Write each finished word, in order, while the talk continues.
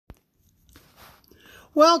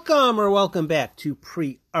Welcome back to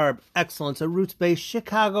Pre-Arb Excellence, a roots-based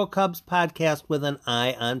Chicago Cubs podcast with an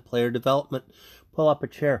eye on player development. Pull up a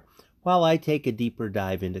chair while I take a deeper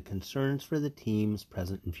dive into concerns for the team's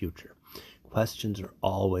present and future. Questions are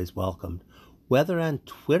always welcomed, whether on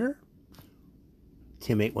Twitter,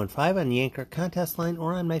 Tim815 on the Anchor contest line,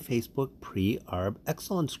 or on my Facebook Pre-Arb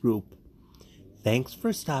Excellence group. Thanks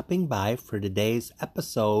for stopping by for today's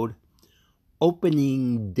episode,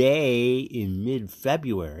 opening day in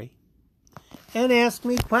mid-February, and ask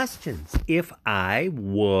me questions if I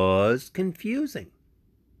was confusing.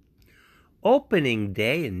 Opening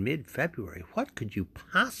day in mid-February, what could you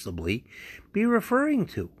possibly be referring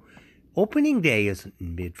to? Opening day isn't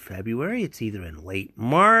in mid-February, it's either in late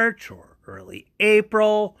March or early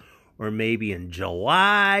April, or maybe in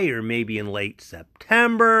July, or maybe in late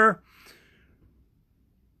September.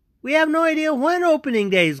 We have no idea when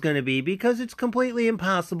opening day is going to be because it's completely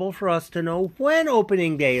impossible for us to know when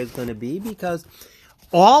opening day is going to be because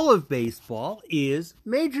all of baseball is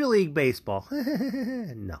Major League Baseball.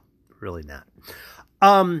 No, really not.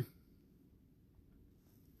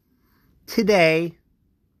 Today,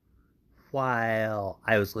 while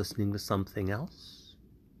I was listening to something else,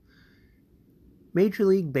 Major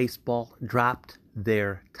League Baseball dropped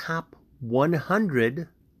their top 100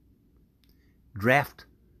 draft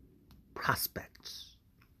prospects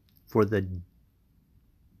for the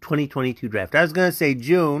 2022 draft. I was going to say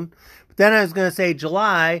June, but then I was going to say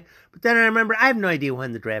July, but then I remember I have no idea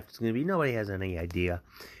when the draft is going to be. Nobody has any idea.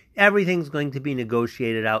 Everything's going to be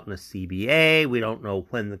negotiated out in the CBA. We don't know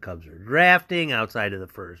when the Cubs are drafting outside of the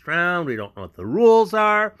first round. We don't know what the rules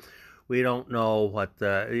are. We don't know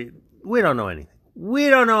we don't know anything. We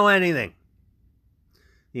don't know anything.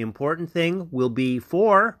 The important thing will be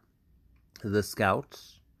for the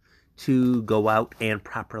scouts to go out and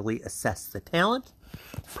properly assess the talent,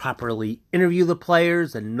 properly interview the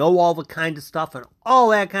players, and know all the kind of stuff and all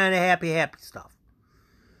that kind of happy stuff.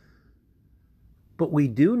 But we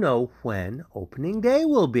do know when opening day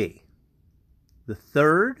will be. The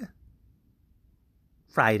third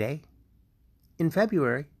Friday in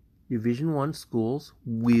February, Division I schools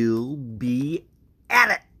will be at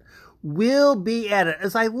it.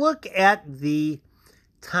 As I look at the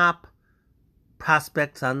top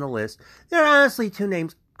prospects on the list, there are honestly two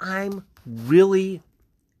names I'm really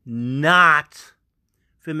not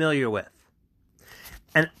familiar with.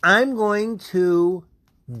 And I'm going to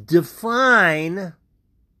define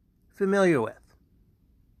familiar with.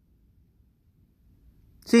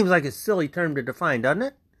 Seems like a silly term to define, doesn't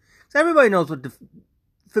it? Because everybody knows what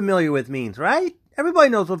familiar with means, right? Everybody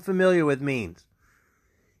knows what familiar with means.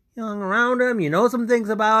 You hung around them, you know some things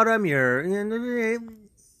about them, you're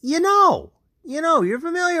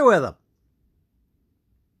familiar with them.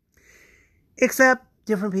 Except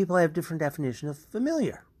different people have different definitions of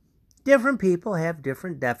familiar. Different people have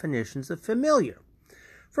different definitions of familiar.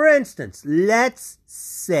 For instance, let's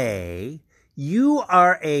say you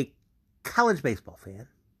are a college baseball fan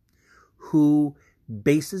who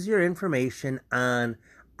bases your information on,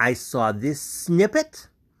 I saw this snippet,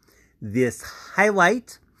 this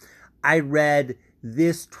highlight, I read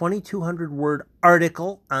this 2,200 word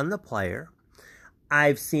article on the player.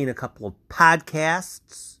 I've seen a couple of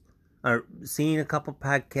podcasts, heard a couple of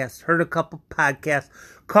podcasts,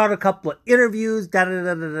 caught a couple of interviews,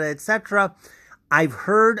 etc. I've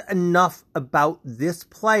heard enough about this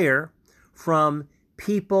player from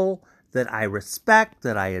people that I respect,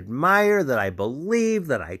 that I admire, that I believe,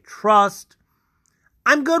 that I trust.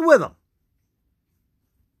 I'm good with them.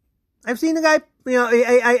 I've seen the guy,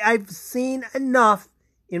 I've seen enough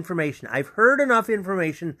information. I've heard enough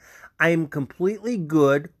information. I am completely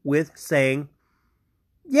good with saying,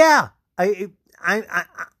 yeah,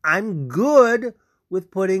 I'm good with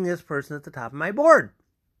putting this person at the top of my board.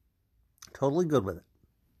 Totally good with it.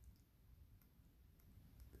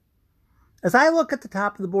 As I look at the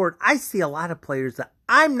top of the board, I see a lot of players that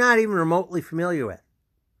I'm not even remotely familiar with.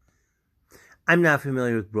 I'm not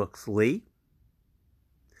familiar with Brooks Lee.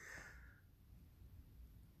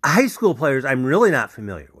 High school players I'm really not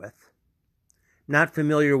familiar with. Not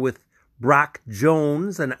familiar with Brock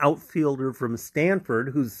Jones, an outfielder from Stanford,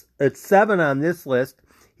 who's at 7 on this list.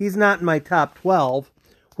 He's not in my top 12,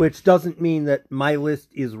 which doesn't mean that my list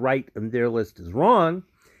is right and their list is wrong.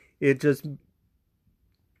 It just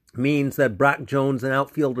means that Brock Jones, an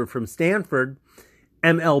outfielder from Stanford,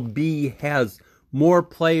 MLB has more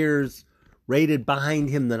players rated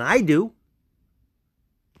behind him than I do.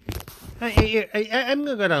 I'm going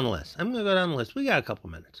to go down the list. We got a couple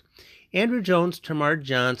minutes. Andrew Jones, Tamar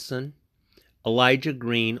Johnson, Elijah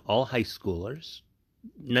Green, all high schoolers.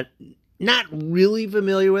 Not really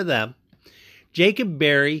familiar with them. Jacob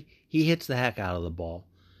Berry, he hits the heck out of the ball.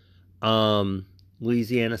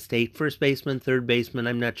 Louisiana State, first baseman, third baseman,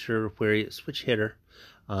 I'm not sure where he is, switch hitter,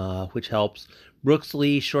 which helps. Brooks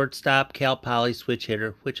Lee, shortstop. Cal Poly, switch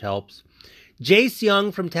hitter, which helps. Jace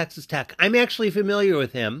Young from Texas Tech. I'm actually familiar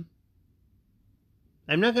with him.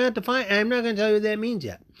 I'm not going to tell you what that means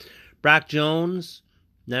yet. Brock Jones,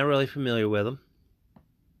 not really familiar with him.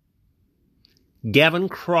 Gavin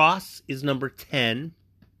Cross is number 10.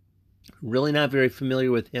 Really not very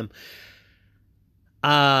familiar with him.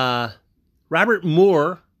 Robert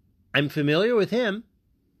Moore, I'm familiar with him.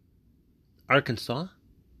 Arkansas.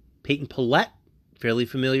 Peyton Pallette, fairly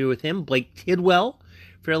familiar with him. Blake Tidwell,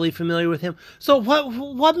 fairly familiar with him. So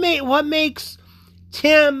what makes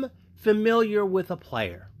Tim familiar with a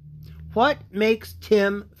player? What makes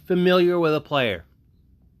Tim familiar with a player?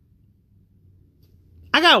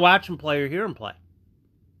 I gotta watch him play or hear him play.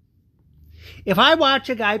 If I watch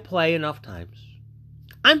a guy play enough times,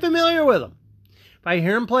 I'm familiar with him. If I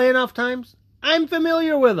hear him play enough times, I'm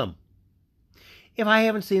familiar with him. If I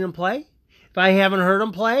haven't seen him play, if I haven't heard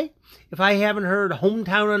him play, if I haven't heard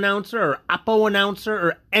hometown announcer or Oppo announcer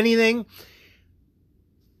or anything,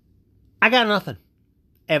 I got nothing.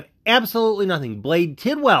 I have absolutely nothing. Blade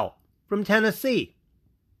Tidwell from Tennessee.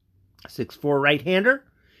 6'4" right-hander.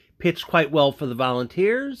 Pitched quite well for the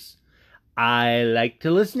Volunteers. I like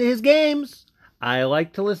to listen to his games.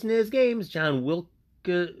 John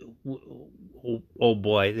oh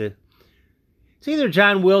boy. It's either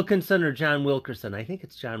John Wilkinson or John Wilkerson. I think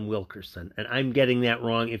it's John Wilkerson, and I'm getting that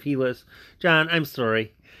wrong. If he was John, I'm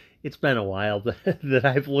sorry. It's been a while that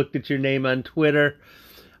I've looked at your name on Twitter.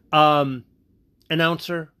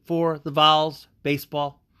 Announcer for the Vols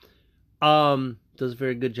baseball. Does a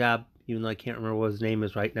very good job, even though I can't remember what his name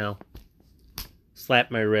is right now. Slap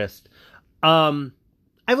my wrist. I've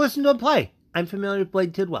listened to him play. I'm familiar with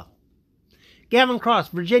Blade Tidwell. Gavin Cross,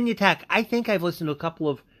 Virginia Tech. I think I've listened to a couple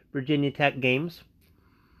of Virginia Tech games.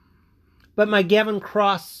 But my Gavin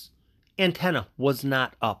Cross antenna was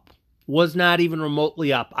not up. Was not even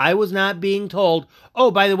remotely up. I was not being told,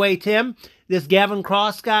 oh, by the way, Tim, this Gavin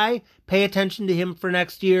Cross guy, pay attention to him for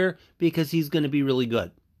next year because he's going to be really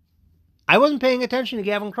good. I wasn't paying attention to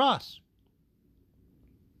Gavin Cross.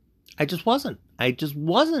 I just wasn't.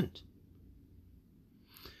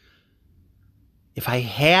 If I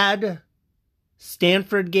had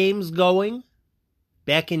Stanford games going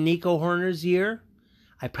back in Nico Horner's year,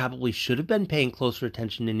 I probably should have been paying closer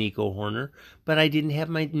attention to Nico Horner, but I didn't have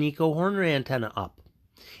my Nico Horner antenna up.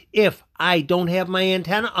 If I don't have my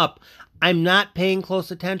antenna up, I'm not paying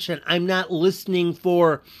close attention. I'm not listening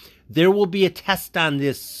for, there will be a test on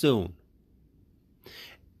this soon.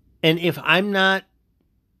 And if I'm not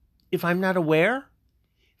aware,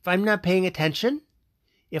 if I'm not paying attention,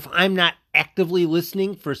 if I'm not actively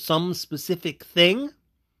listening for some specific thing,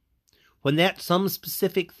 when that some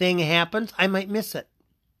specific thing happens, I might miss it.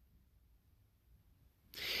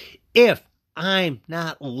 If I'm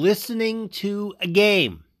not listening to a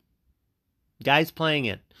game, guys playing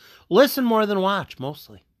it, listen more than watch,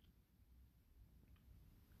 mostly.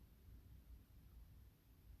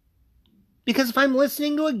 Because if I'm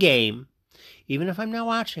listening to a game, even if I'm not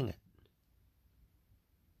watching it,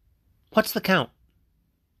 what's the count?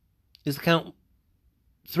 Is the count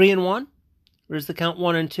 3-1? Or is the count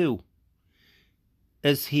 1-2?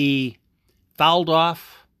 As he fouled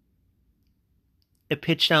off a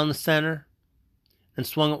pitch down the center and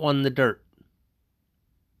swung at one in the dirt.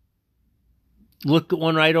 Looked at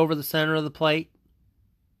one right over the center of the plate.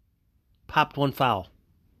 Popped one foul.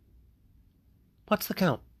 What's the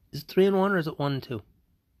count? Is it 3-1 or is it 1-2?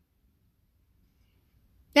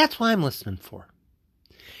 That's what I'm listening for.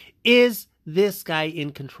 Is this guy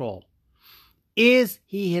in control? Is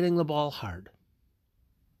he hitting the ball hard?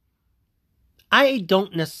 I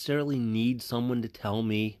don't necessarily need someone to tell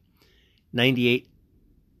me 98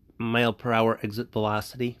 mile per hour exit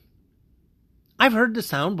velocity. I've heard the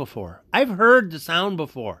sound before.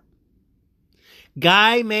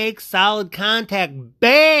 Guy makes solid contact.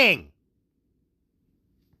 Bang!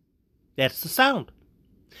 That's the sound.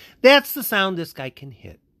 That's the sound this guy can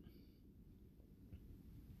hit.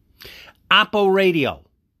 Oppo radio.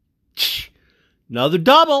 Another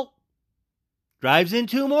double. Drives in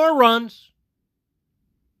 2 more runs.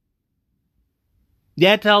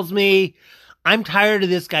 That tells me I'm tired of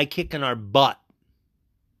this guy kicking our butt.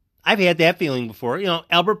 I've had that feeling before.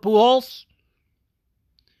 Albert Pujols.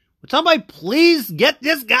 Would somebody please get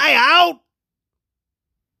this guy out?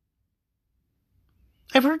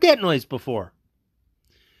 I've heard that noise before.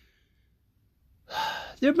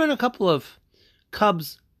 There have been a couple of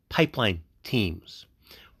Cubs pipeline teams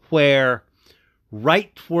where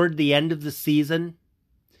right toward the end of the season,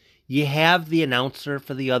 you have the announcer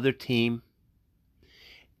for the other team.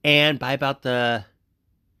 And by about this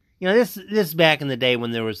is back in the day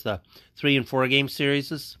when there was the 3 and 4 game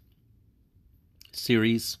series.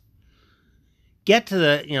 Get to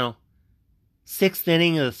the, 6th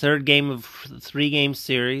inning of the 3rd game of the 3-game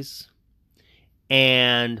series.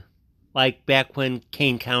 And like back when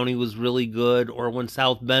Kane County was really good or when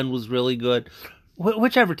South Bend was really good,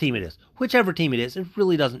 whichever team it is, it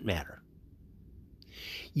really doesn't matter.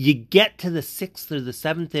 You get to the 6th or the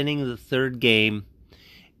 7th inning of the 3rd game,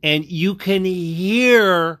 and you can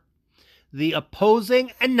hear the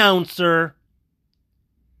opposing announcer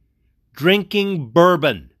drinking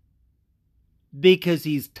bourbon because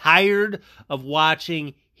he's tired of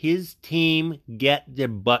watching his team get their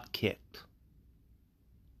butt kicked.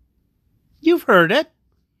 You've heard it.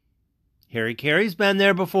 Harry Carey's been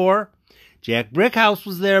there before. Jack Brickhouse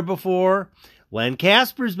was there before. Len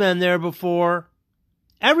Casper's been there before.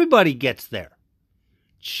 Everybody gets there.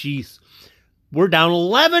 Jeez. We're down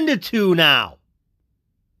 11-2 now.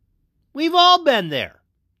 We've all been there.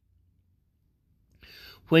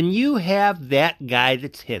 When you have that guy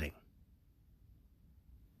that's hitting,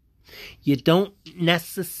 you don't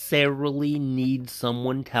necessarily need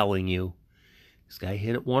someone telling you, this guy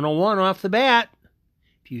hit it 101 off the bat.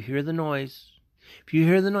 If you hear the noise, he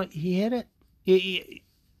hit it. It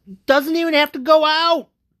doesn't even have to go out.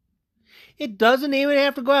 You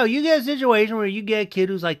get a situation where you get a kid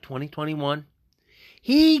who's like 20, 21.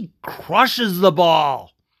 He crushes the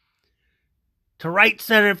ball to right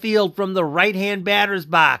center field from the right-hand batter's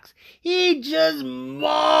box. He just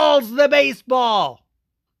mauls the baseball.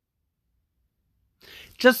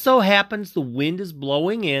 Just so happens the wind is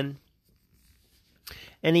blowing in,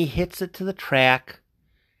 and he hits it to the track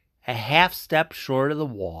a half step short of the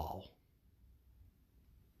wall.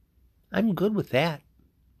 I'm good with that.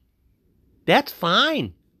 That's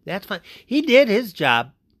fine. He did his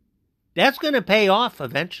job. That's going to pay off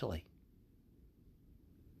eventually.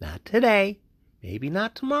 Not today. Maybe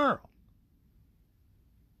not tomorrow.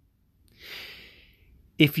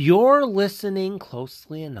 If you're listening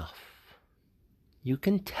closely enough, you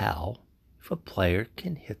can tell if a player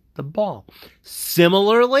can hit the ball.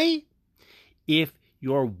 Similarly, if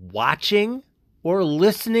you're watching or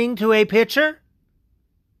listening to a pitcher,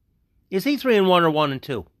 is he 3-1 or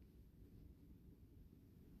 1-2?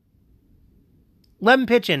 11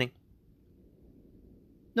 pitch inning.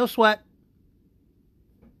 No sweat.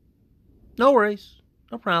 No worries.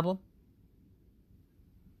 No problem.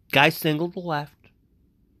 Guy singled to left.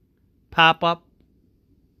 Pop up.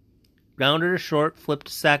 Grounder to short. Flip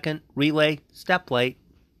to second. Relay. Step late.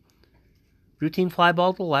 Routine fly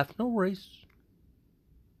ball to left. No worries.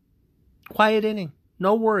 Quiet inning.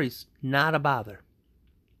 No worries. Not a bother.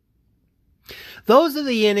 Those are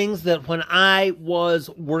the innings that when I was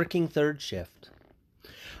working third shift,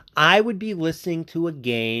 I would be listening to a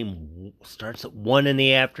game, starts at 1 in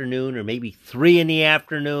the afternoon or maybe 3 in the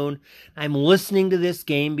afternoon. I'm listening to this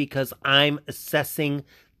game because I'm assessing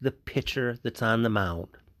the pitcher that's on the mound.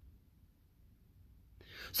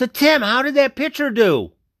 So, Tim, how did that pitcher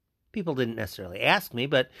do? People didn't necessarily ask me,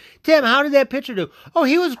 but, Tim, how did that pitcher do? Oh,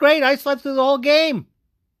 he was great. I slept through the whole game.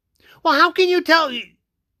 Well, how can you tell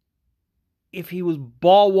if he was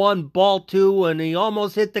ball 1, ball 2, and he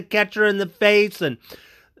almost hit the catcher in the face, and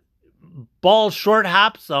ball short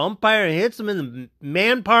hops, the umpire hits him in the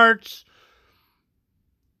man parts,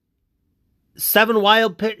 7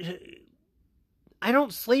 wild pitch. I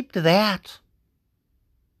don't sleep to that.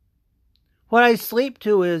 What I sleep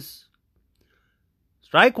to is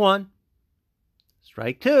strike 1,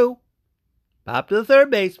 strike 2, pop to the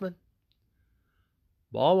third baseman,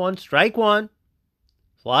 ball 1, strike 1,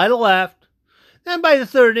 fly to left. Then by the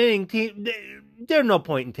third inning, there's no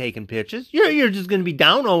point in taking pitches. You're just going to be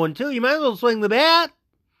down 0-2. You might as well swing the bat.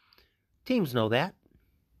 Teams know that.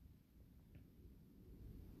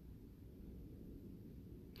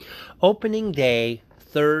 Opening day,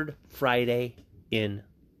 3rd Friday in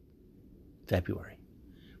February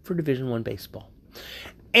for Division I baseball.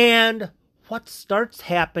 And what starts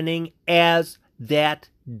happening as that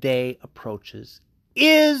day approaches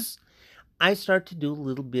is I start to do a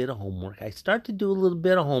little bit of homework.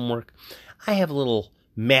 I have a little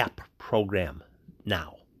map program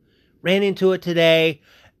now. Ran into it today,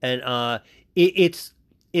 and it's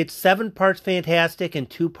 7 parts fantastic and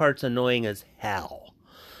 2 parts annoying as hell.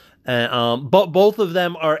 But both of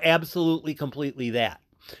them are absolutely, completely that.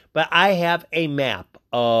 But I have a map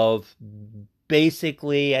of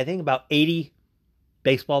basically, I think about 80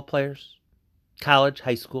 baseball players, college,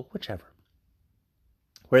 high school, whichever,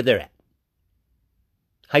 where they're at.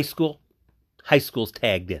 High school, High school's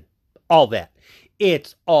tagged in. All that.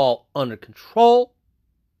 It's all under control.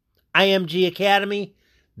 IMG Academy,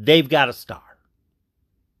 they've got a star.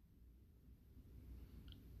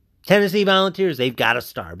 Tennessee Volunteers, they've got a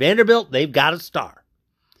star. Vanderbilt, they've got a star.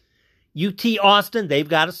 UT Austin, they've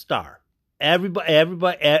got a star.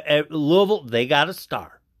 Everybody, Louisville, they got a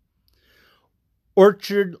star.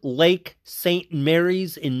 Orchard Lake St.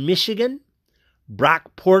 Mary's in Michigan,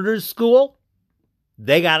 Brock Porter's school,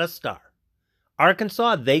 they got a star.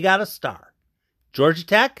 Arkansas, they got a star. Georgia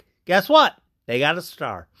Tech, guess what? They got a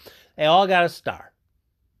star. They all got a star.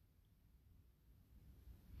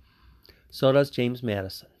 So does James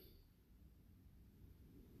Madison.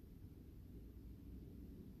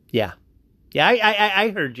 Yeah. Yeah, I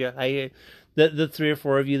heard you. The 3 or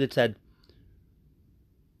 4 of you that said,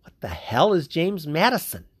 what the hell is James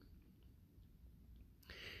Madison?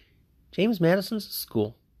 James Madison's a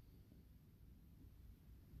school.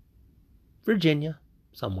 Virginia,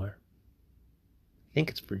 somewhere. I think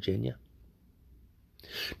it's Virginia.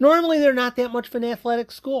 Normally, they're not that much of an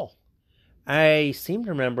athletic school. I seem to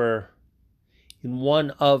remember in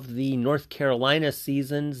one of the North Carolina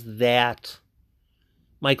seasons that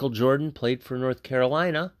Michael Jordan played for North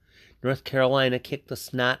Carolina. North Carolina kicked the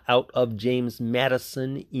snot out of James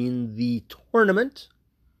Madison in the tournament.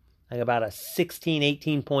 Like about a 16,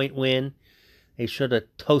 18-point win. They should have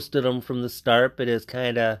toasted them from the start, but it's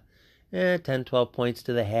kind of 10, 12 points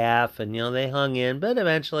to the half. And, they hung in. But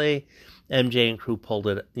eventually, MJ and crew pulled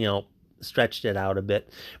it, stretched it out a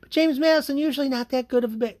bit. But James Madison, usually not that good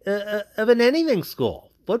of an anything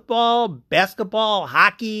school. Football, basketball,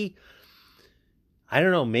 hockey. I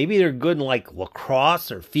don't know. Maybe they're good in like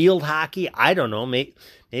lacrosse or field hockey. I don't know. Maybe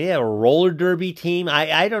they have a roller derby team.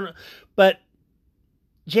 I don't know. But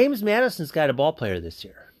James Madison's got a ball player this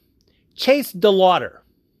year. Chase DeLauder.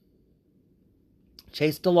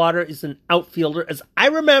 Chase DeLauder is an outfielder. As I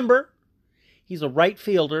remember, he's a right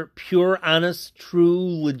fielder. Pure, honest,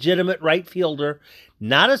 true, legitimate right fielder.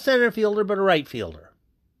 Not a center fielder, but a right fielder.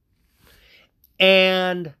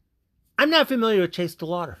 And I'm not familiar with Chase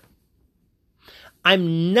DeLauder.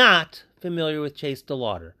 I'm not familiar with Chase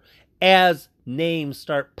DeLauder. As names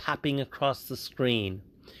start popping across the screen.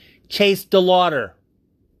 Chase DeLauder.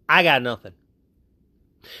 I got nothing.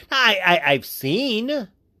 I've seen.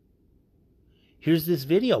 Here's this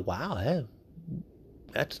video. Wow,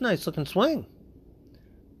 that's a nice looking swing.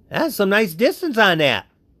 That's some nice distance on that.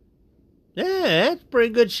 Yeah, that's a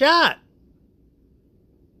pretty good shot.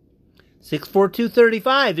 6'4",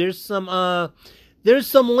 235. There's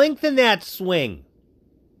some length in that swing.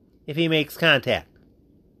 If he makes contact.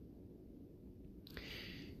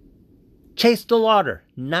 Chase DeLauder,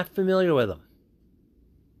 not familiar with him.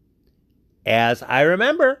 As I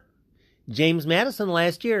remember, James Madison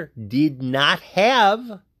last year did not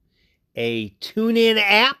have a tune-in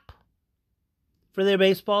app for their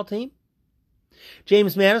baseball team.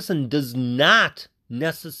 James Madison does not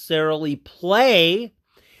necessarily play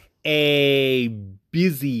a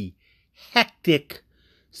busy, hectic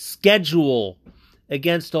schedule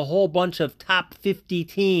against a whole bunch of top 50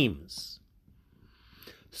 teams.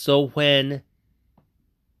 So when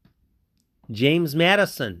James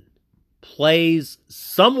Madison plays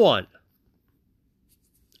someone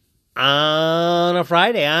on a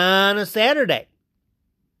Friday, on a Saturday,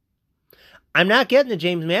 I'm not getting the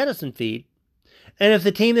James Madison feed. And if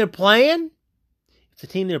the team they're playing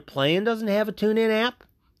doesn't have a tune-in app,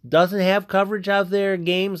 doesn't have coverage of their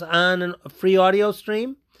games on a free audio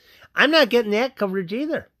stream, I'm not getting that coverage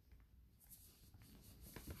either.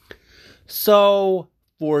 So,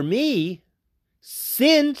 for me,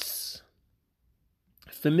 since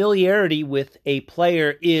familiarity with a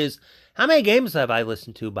player is, how many games have I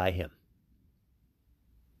listened to by him?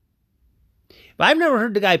 If I've never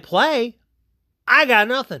heard the guy play, I got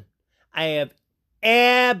nothing. I have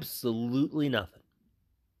absolutely nothing.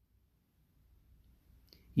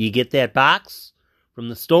 You get that box from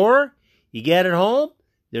the store, you get it home,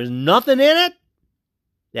 there's nothing in it.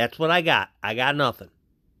 That's what I got. I got nothing.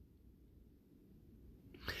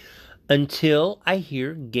 Until I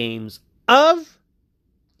hear games of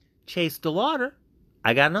Chase DeLauder,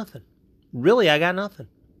 I got nothing. Really, I got nothing.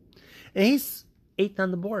 And he's 8th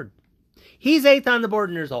on the board. He's 8th on the board,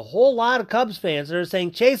 and there's a whole lot of Cubs fans that are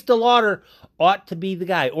saying Chase DeLauder ought to be the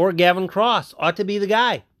guy, or Gavin Cross ought to be the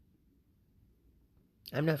guy.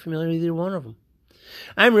 I'm not familiar with either one of them.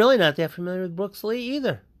 I'm really not that familiar with Brooks Lee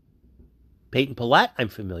either. Peyton Pallette, I'm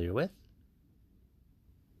familiar with.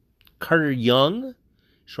 Carter Young,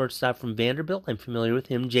 shortstop from Vanderbilt, I'm familiar with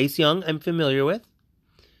him. Jace Young, I'm familiar with.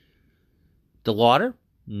 DeLauder,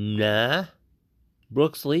 nah.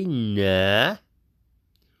 Brooks Lee, nah.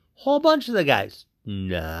 Whole bunch of the guys.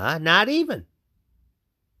 Nah, not even.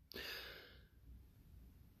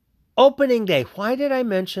 Opening day. Why did I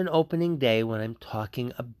mention opening day when I'm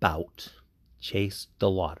talking about Chase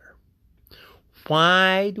DeLauder?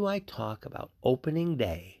 Why do I talk about opening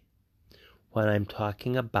day when I'm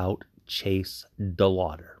talking about Chase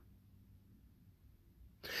DeLauder?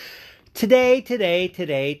 Today,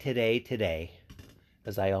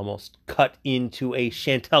 as I almost cut into a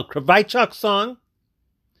Chantal Kravitchuk song,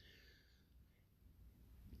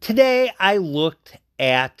 today I looked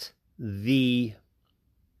at the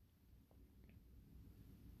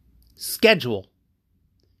schedule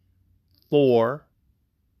for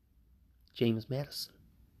James Madison.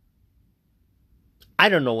 I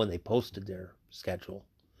don't know when they posted their schedule.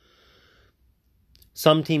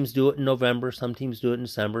 Some teams do it in November, some teams do it in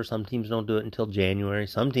December, some teams don't do it until January,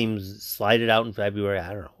 some teams slide it out in February,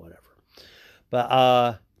 I don't know, whatever.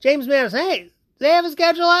 But James Madison, hey, they have a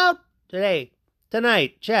schedule out today,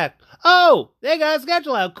 tonight, check. Oh, they got a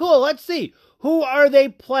schedule out, cool, let's see. Who are they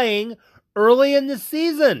playing early in the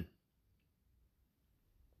season?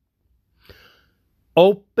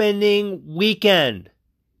 Opening weekend,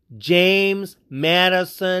 James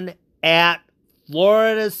Madison at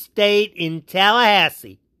Florida State in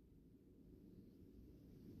Tallahassee.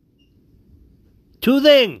 Two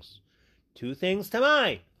things to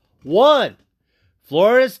mind. One,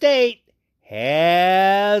 Florida State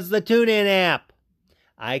has the TuneIn app.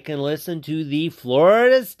 I can listen to the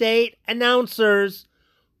Florida State announcers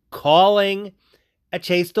calling a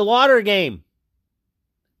Chase DeLauder game.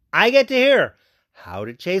 I get to hear, how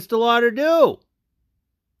did Chase DeLauder do?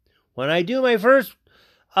 When I do my first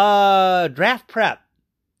draft prep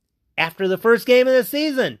after the first game of the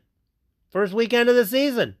season, first weekend of the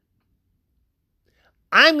season,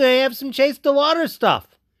 I'm going to have some Chase DeLauder stuff.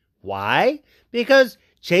 Why? Because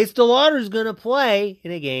Chase DeLauder is going to play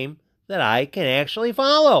in a game that I can actually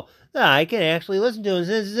follow, that I can actually listen to. And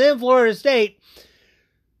since it's in Florida State,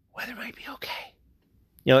 weather might be okay.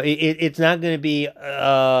 You know, it's not going to be...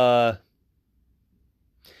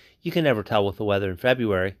 you can never tell with the weather in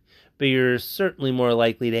February, but you're certainly more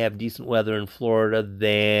likely to have decent weather in Florida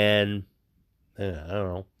than, I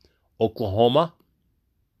don't know, Oklahoma,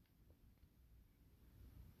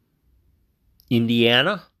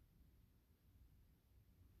 Indiana,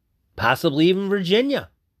 possibly even Virginia.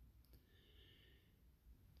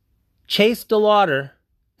 Chase DeLauder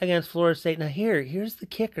against Florida State. Now here's the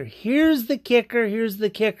kicker. Here's the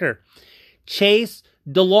kicker. Chase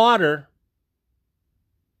DeLauder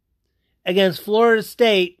against Florida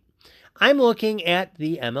State. I'm looking at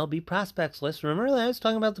the MLB prospects list. Remember that I was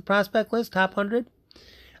talking about the prospect list, top 100?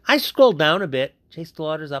 I scrolled down a bit. Chase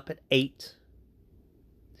DeLauder's up at 8.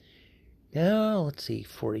 Now, let's see.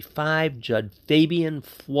 45, Judd Fabian,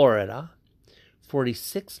 Florida.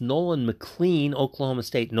 46, Nolan McLean, Oklahoma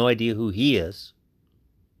State. No idea who he is.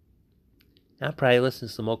 I'll probably listen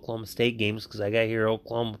to some Oklahoma State games because I got to hear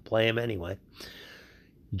Oklahoma play him anyway.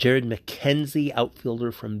 Jared McKenzie,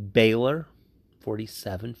 outfielder from Baylor,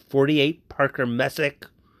 47. 48, Parker Messick.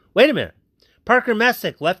 Wait a minute. Parker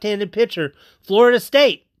Messick, left-handed pitcher, Florida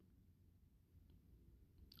State.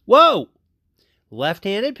 Whoa!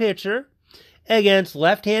 Left-handed pitcher against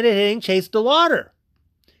left-handed hitting Chase DeLauder.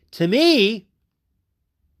 To me,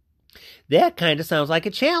 that kind of sounds like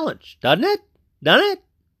a challenge, doesn't it? Doesn't it?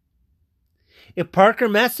 If Parker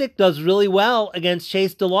Messick does really well against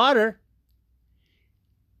Chase DeLauder,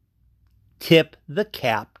 tip the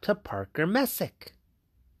cap to Parker Messick.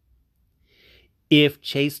 If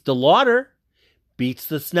Chase DeLauder beats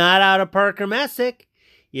the snot out of Parker Messick,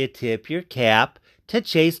 you tip your cap to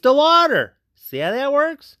Chase DeLauder. See how that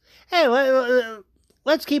works? Hey,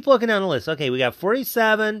 let's keep looking down the list. Okay, we got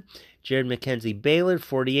 47, Jared McKenzie, Baylor.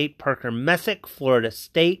 48, Parker Messick, Florida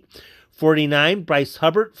State. 49, Bryce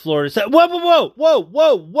Hubbard, Florida State.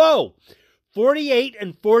 Whoa. 48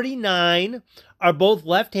 and 49 are both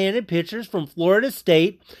left-handed pitchers from Florida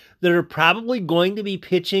State that are probably going to be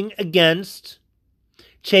pitching against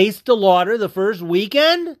Chase DeLauder the first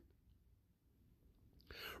weekend?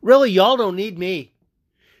 Really, y'all don't need me.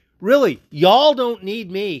 Really, y'all don't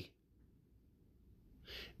need me.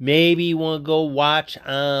 Maybe you want to go watch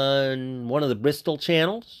on one of the Bristol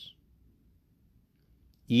channels,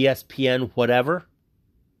 ESPN, whatever.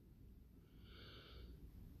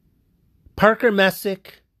 Parker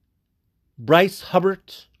Messick, Bryce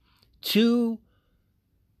Hubbard,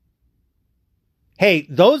 Hey,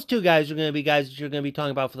 those two guys are going to be guys that you're going to be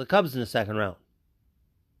talking about for the Cubs in the second round.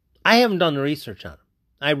 I haven't done the research on them.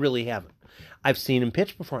 I really haven't. I've seen him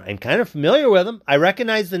pitch before. I'm kind of familiar with him. I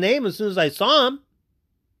recognized the name as soon as I saw him.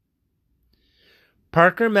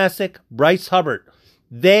 Parker Messick, Bryce Hubbard.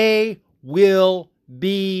 they will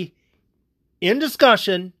be in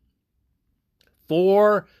discussion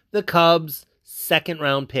for the Cubs'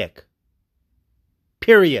 second-round pick.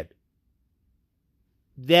 Period.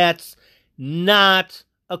 That's not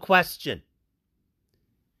a question.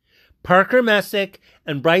 Parker Messick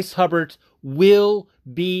and Bryce Hubbart will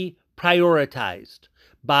be prioritized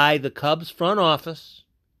by the Cubs front office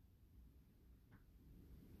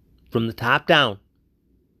from the top down.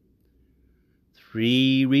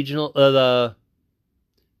 Three regional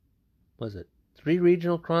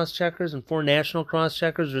cross-checkers and 4 national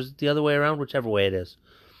cross-checkers, or is it the other way around? Whichever way it is.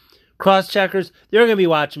 Cross-checkers, they're going to be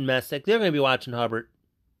watching Messick. They're going to be watching Hubbart.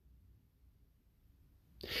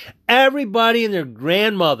 Everybody and their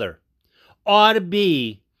grandmother ought to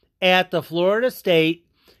be at the Florida State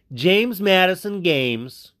James Madison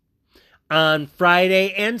games on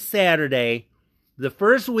Friday and Saturday, the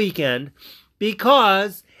first weekend,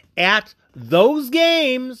 because at those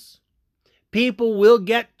games, people will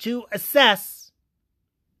get to assess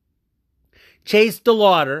Chase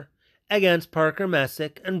DeLauter against Parker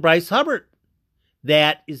Messick and Bryce Hubbart.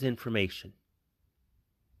 That is information.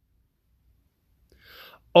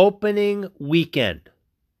 Opening weekend.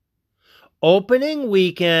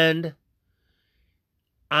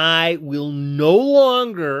 I will no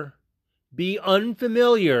longer be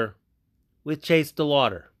unfamiliar with Chase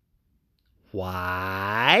DeLauter.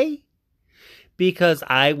 Why? Because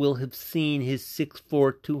I will have seen his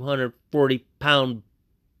 6'4", 240-pound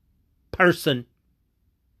person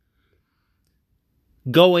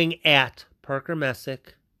going at Parker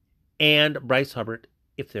Messick and Bryce Hubbart,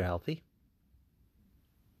 if they're healthy,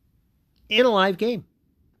 in a live game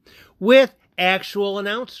with actual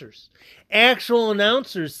announcers. Actual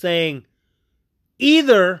announcers saying,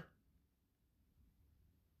 either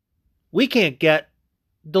we can't get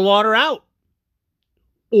DeLauter out,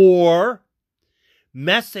 or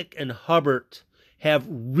Messick and Hubbart have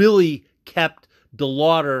really kept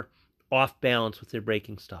DeLauter off balance with their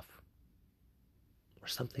breaking stuff, or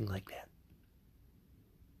something like that.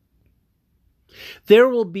 There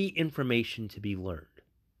will be information to be learned.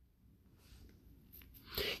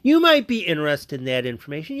 You might be interested in that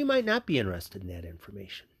information. You might not be interested in that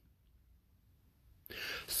information.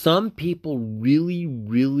 Some people really,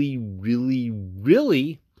 really, really,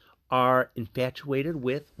 really are infatuated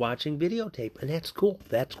with watching videotape. And that's cool.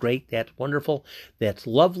 That's great. That's wonderful. That's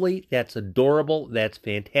lovely. That's adorable. That's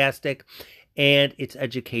fantastic. And it's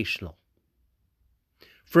educational.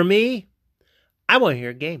 For me, I want to hear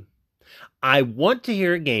a game. I want to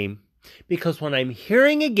hear a game because when I'm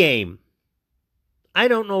hearing a game, I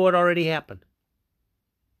don't know what already happened.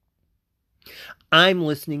 I'm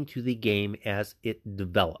listening to the game as it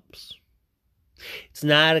develops. It's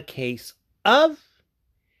not a case of,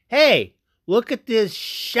 hey, look at this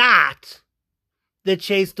shot that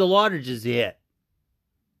Chase DeLauter just hit.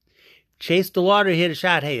 Chase DeLauter hit a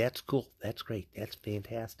shot. Hey, that's cool. That's great. That's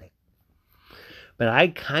fantastic. But I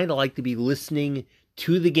kind of like to be listening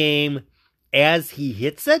to the game as he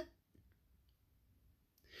hits it.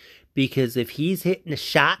 Because if he's hitting a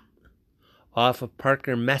shot off of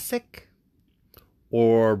Parker Messick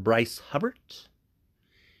or Bryce Hubbart,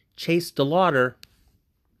 Chase DeLauter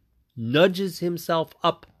nudges himself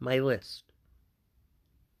up my list.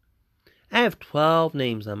 I have 12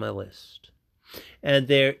 names on my list. And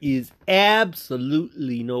there is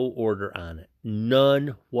absolutely no order on it.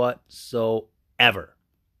 None whatsoever.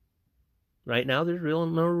 Right now, there's really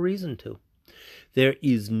no reason to. There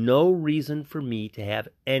is no reason for me to have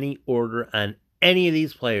any order on any of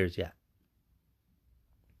these players yet.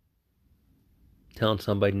 Telling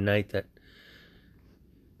somebody tonight that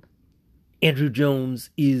Andrew Jones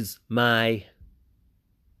is my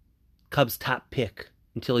Cubs top pick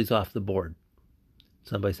until he's off the board.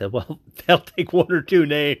 Somebody said, well, they'll take 1 or 2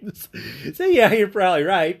 names. So yeah, you're probably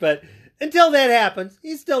right. But until that happens,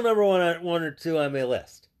 he's still number 1 or 2 on my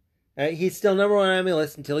list. He's still number 1 on my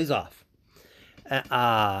list until he's off.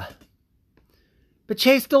 But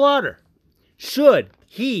Chase DeLauter, should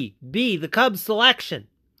he be the Cubs selection?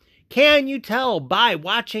 Can you tell by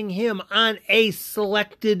watching him on a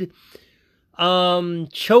selected,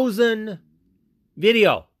 chosen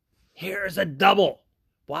video? Here's a double.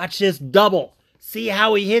 Watch this double. See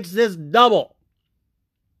how he hits this double.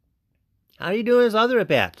 How do you do his other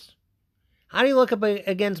at-bats? How do you look up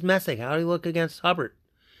against Messick? How do you look against Hubbart?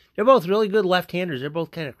 They're both really good left-handers. They're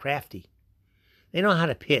both kind of crafty. They know how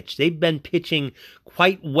to pitch. They've been pitching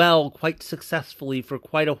quite well, quite successfully for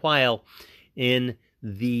quite a while in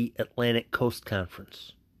the Atlantic Coast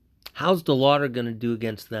Conference. How's DeLauter going to do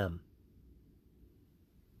against them?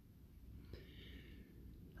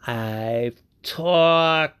 I've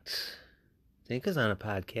talked think it's on a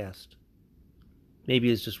podcast. Maybe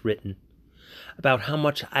it's just written about how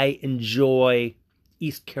much I enjoy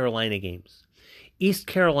East Carolina games. East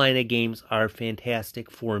Carolina games are fantastic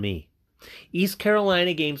for me. East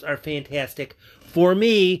Carolina games are fantastic for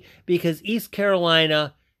me because East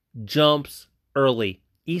Carolina jumps early.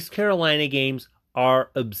 East Carolina games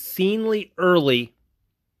are obscenely early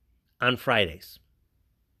on Fridays.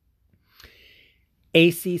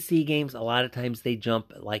 ACC games, a lot of times they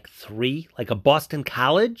jump at like 3, like a Boston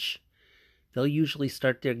College. They'll usually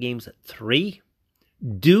start their games at 3.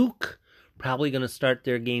 Duke, probably going to start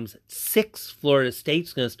their games at 6. Florida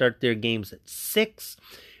State's going to start their games at 6.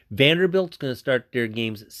 Vanderbilt's going to start their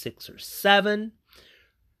games at 6 or 7.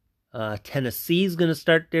 Tennessee's going to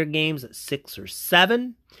start their games at 6 or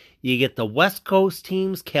 7. You get the West Coast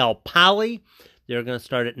teams, Cal Poly. They're going to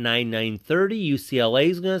start at 9:30.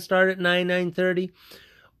 UCLA's going to start at 9:30.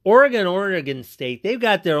 Oregon State, they've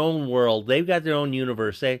got their own world. They've got their own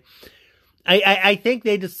universe. I think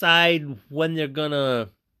they decide when they're going to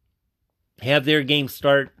have their game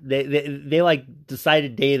start. They like decide a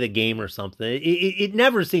day of the game or something. It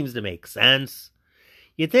never seems to make sense.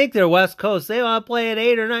 You think they're West Coast. They want to play at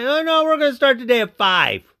 8 or 9. Oh, no, we're going to start today at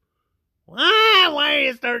 5. Why are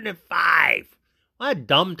you starting at 5? What a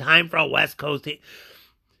dumb time for a West Coast team.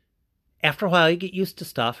 After a while, you get used to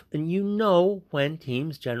stuff, and you know when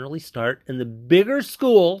teams generally start. And the bigger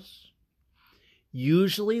schools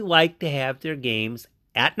usually like to have their games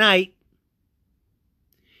at night.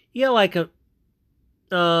 You know, like a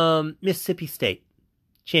Mississippi State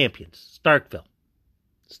champions, Stark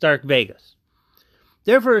Vegas.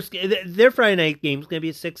 Their Friday night game is going to be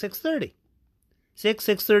at 6:30,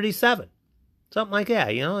 6:37, something like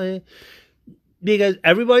that. You know, because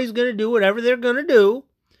everybody's going to do whatever they're going to do,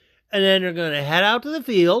 and then they're going to head out to the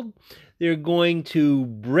field. They're going to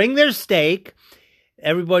bring their steak.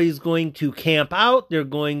 Everybody's going to camp out. They're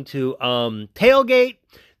going to tailgate.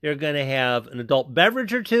 They're going to have an adult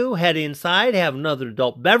beverage or two, head inside, have another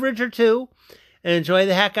adult beverage or two, and enjoy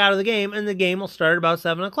the heck out of the game. And the game will start about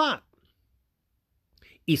 7 o'clock.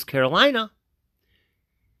 East Carolina,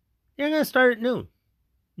 they're going to start at noon.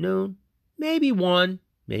 Noon, maybe 1,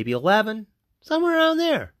 maybe 11, somewhere around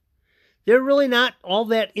there. They're really not all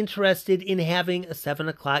that interested in having a 7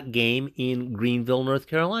 o'clock game in Greenville, North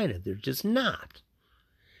Carolina. They're just not.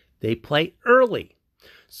 They play early.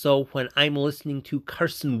 So when I'm listening to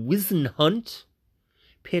Carson Whisenhunt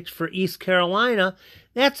pitch for East Carolina,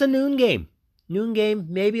 that's a noon game. Noon game,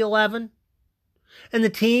 maybe 11. And the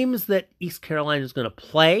teams that East Carolina is going to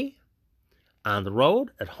play on the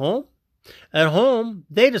road, at home,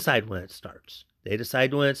 they decide when it starts. They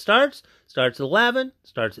decide when it starts. Starts at 11,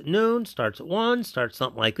 starts at noon, starts at 1, starts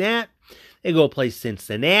something like that. They go play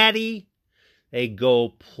Cincinnati. They go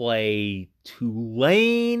play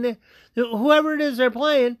Tulane. Whoever it is they're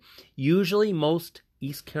playing, usually most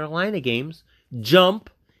East Carolina games jump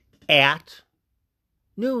at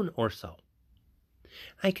noon or so.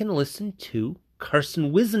 I can listen to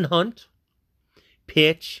Carson Whisenhunt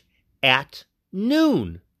pitch at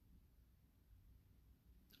noon.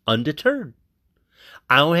 Undeterred.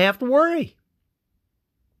 I don't have to worry.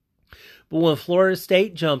 But when Florida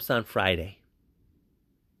State jumps on Friday,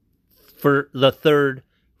 for the third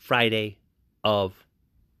Friday of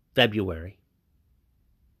February,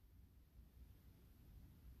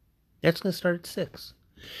 that's going to start at 6.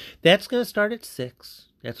 That's going to start at 6.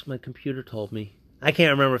 That's what my computer told me. I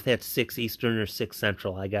can't remember if that's 6 Eastern or 6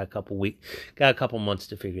 Central. I got a couple months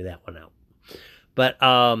to figure that one out. But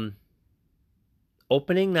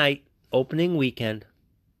opening night, opening weekend,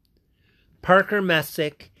 Parker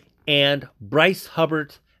Messick and Bryce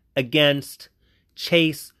Hubbart against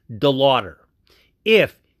Chase DeLauter.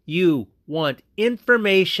 If you want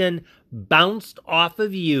information bounced off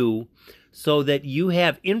of you so that you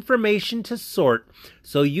have information to sort,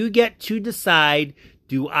 so you get to decide,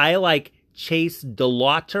 do I like Chase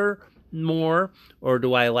DeLauter more, or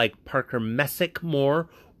do I like Parker Messick more,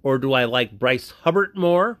 or do I like Bryce Hubbart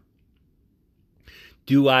more?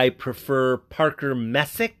 Do I prefer Parker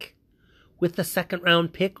Messick with the second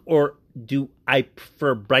round pick, or do I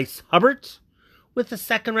prefer Bryce Hubbart with the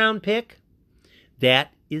second round pick?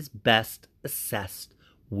 That is best assessed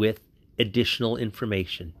with additional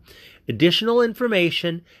information. Additional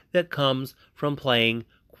information that comes from playing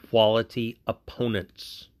quality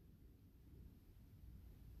opponents.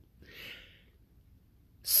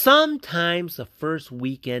 Sometimes the first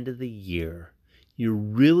weekend of the year, you're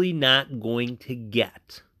really not going to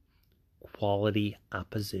get quality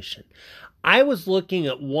opposition. I was looking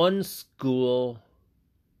at one school,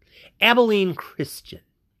 Abilene Christian.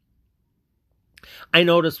 I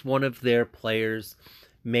noticed one of their players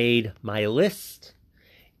made my list,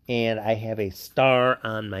 and I have a star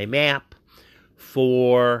on my map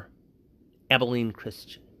for Abilene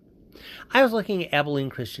Christian. I was looking at Abilene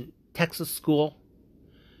Christian, Texas school,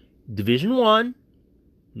 Division I,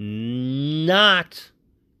 not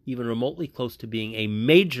even remotely close to being a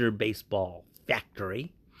major baseball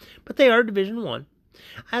factory, but they are Division I.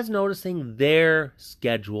 I was noticing their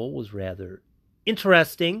schedule was rather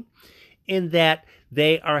interesting in that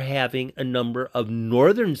they are having a number of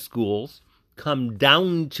northern schools come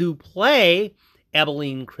down to play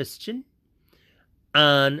Abilene Christian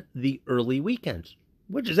on the early weekends,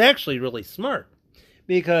 which is actually really smart.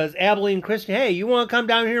 Because Abilene Christian, hey, you want to come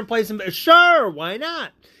down here and play some? Sure, why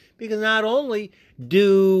not? Because not only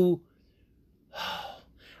do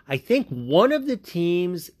I think one of the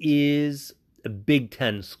teams is a Big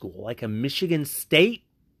Ten school, like a Michigan State,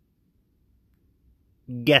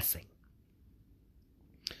 guessing.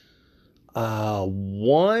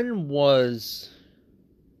 One was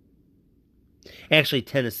actually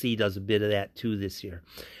Tennessee does a bit of that too this year.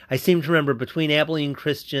 I seem to remember between Abilene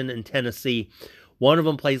Christian and Tennessee, one of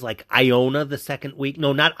them plays like Iona the second week.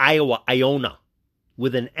 No, not Iowa, Iona,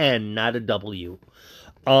 with an N, not a W.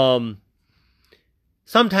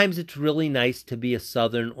 Sometimes it's really nice to be a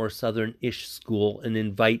southern or southern-ish school and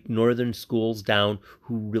invite northern schools down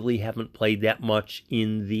who really haven't played that much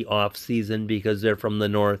in the off-season because they're from the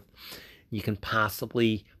north. You can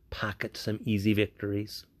possibly pocket some easy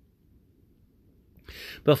victories.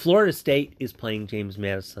 But Florida State is playing James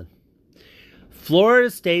Madison. Florida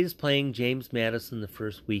State is playing James Madison the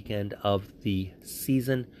first weekend of the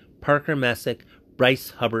season. Parker Messick,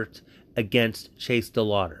 Bryce Hubbart against Chase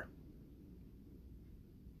DeLauder.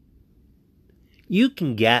 You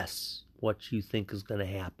can guess what you think is going to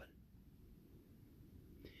happen.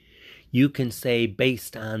 You can say,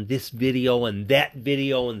 based on this video and that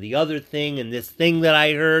video and the other thing and this thing that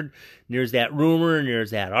I heard, and there's that rumor and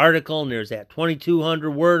there's that article and there's that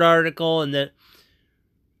 2,200 word article, and that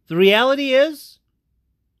the reality is,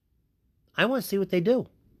 I want to see what they do.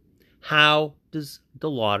 How does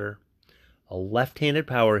DeLauder, a left-handed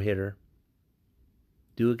power hitter,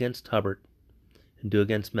 do against Hubbart and do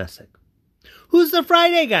against Messick? Who's the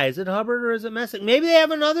Friday guy? Is it Hubbart or is it Messick? Maybe they have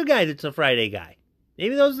another guy that's a Friday guy.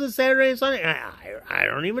 Maybe those are the Saturday and Sunday. I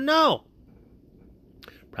don't even know.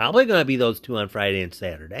 Probably going to be those two on Friday and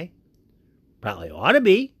Saturday. Probably ought to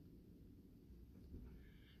be.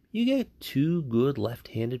 You get two good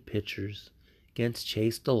left-handed pitchers against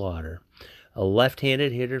Chase DeLauder, a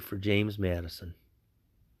left-handed hitter for James Madison.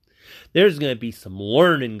 There's going to be some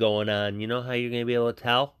learning going on. You know how you're going to be able to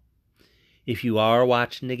tell? If you are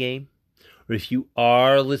watching the game, or if you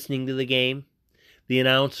are listening to the game, the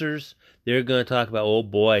announcers, they're going to talk about, oh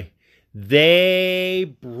boy,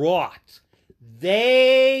 they brought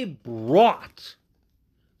the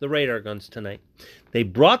radar guns tonight. They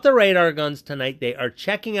brought the radar guns tonight. They are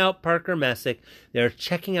checking out Parker Messick. They are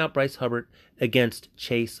checking out Bryce Hubbart against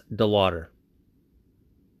Chase DeLauder.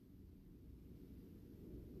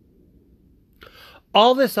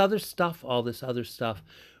 All this other stuff.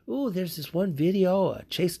 Ooh, there's this one video,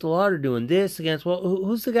 Chase DeLauder doing this against, well,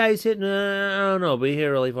 who's the guy he's hitting? I don't know, but he hit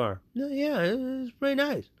really far. Yeah, it's pretty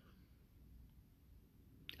nice.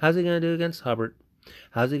 How's he going to do against Hubbart?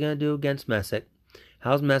 How's he going to do against Messick?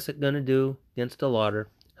 How's Messick going to do against DeLauder?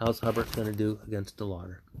 How's Hubbart going to do against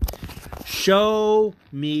DeLauder? Show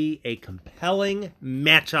me a compelling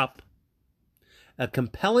matchup. A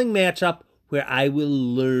compelling matchup where I will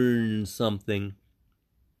learn something.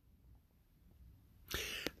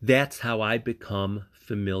 That's how I become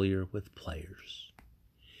familiar with players.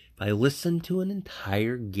 If I listen to an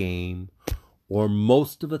entire game or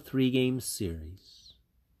most of a 3-game series,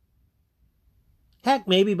 heck,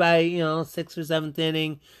 maybe by, 6th or 7th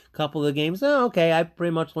inning, couple of games, okay, I pretty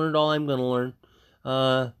much learned all I'm going to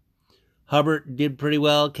learn. Hubbart did pretty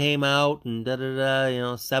well, came out, and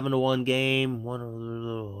 7-1 game,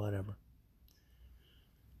 whatever.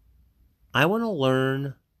 I want to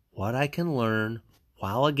learn what I can learn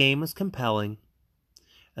while a game is compelling.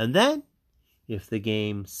 And then, if the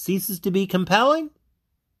game ceases to be compelling,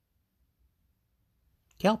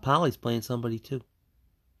 Cal Poly's playing somebody too.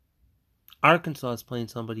 Arkansas is playing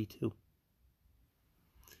somebody too.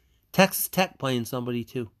 Texas Tech playing somebody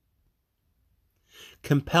too.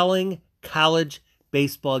 Compelling college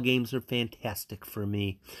baseball games are fantastic for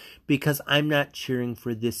me because I'm not cheering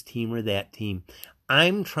for this team or that team.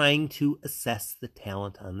 I'm trying to assess the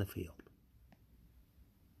talent on the field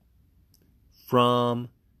from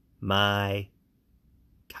my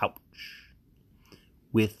couch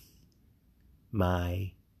with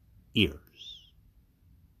my ears.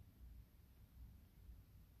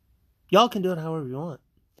 Y'all can do it however you want.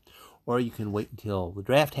 Or you can wait until the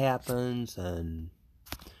draft happens and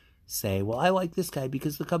say, well, I like this guy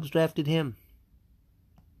because the Cubs drafted him.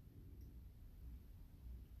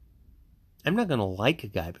 I'm not going to like a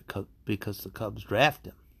guy because the Cubs draft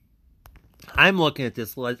him. I'm looking at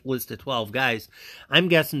this list of 12 guys. I'm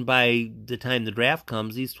guessing by the time the draft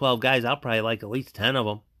comes, these 12 guys, I'll probably like at least 10 of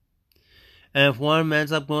them. And if one of them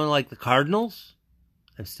ends up going like the Cardinals,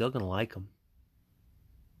 I'm still going to like them.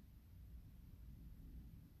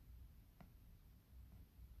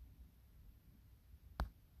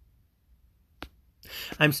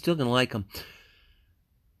 I'm still going to like them.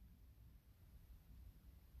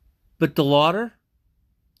 But DeLauder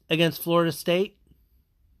against Florida State,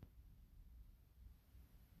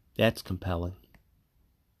 that's compelling.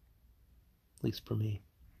 At least for me.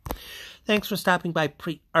 Thanks for stopping by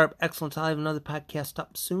Pre-Arb Excellence. I'll have another podcast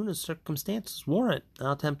up soon as circumstances warrant.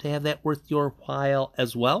 I'll attempt to have that worth your while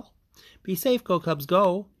as well. Be safe, go Cubs,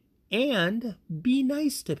 go, and be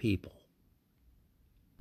nice to people.